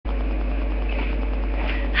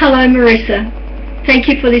Hello Marissa. Thank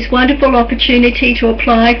you for this wonderful opportunity to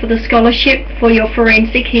apply for the scholarship for your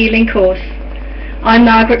forensic healing course. I'm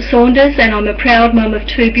Margaret Saunders and I'm a proud mum of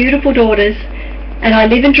 2 beautiful daughters, and I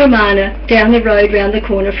live in Dramana, down the road round the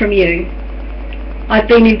corner from you. I've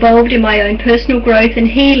been involved in my own personal growth and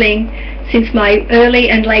healing since my early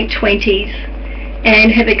and late 20s,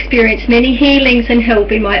 and have experienced many healings and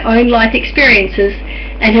help in my own life experiences,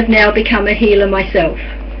 and have now become a healer myself.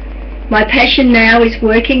 My passion now is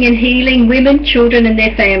working and healing women, children and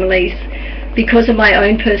their families because of my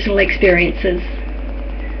own personal experiences.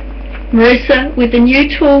 Marissa, with the new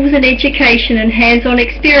tools and education and hands-on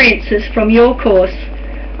experiences from your course,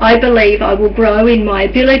 I believe I will grow in my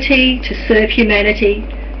ability to serve humanity,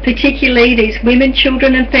 particularly these women,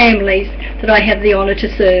 children and families that I have the honour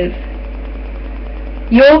to serve.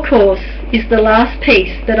 Your course is the last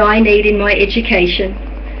piece that I need in my education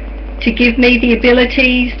to give me the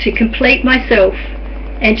abilities to complete myself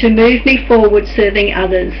and to move me forward serving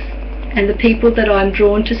others and the people that I'm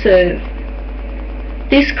drawn to serve.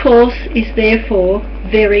 This course is therefore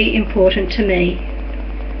very important to me,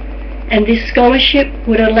 and this scholarship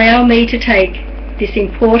would allow me to take this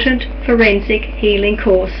important forensic healing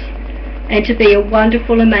course and to be a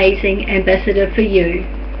wonderful, amazing ambassador for you.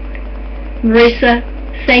 Marissa,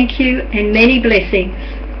 thank you and many blessings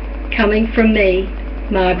coming from me,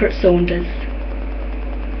 Margaret Saunders.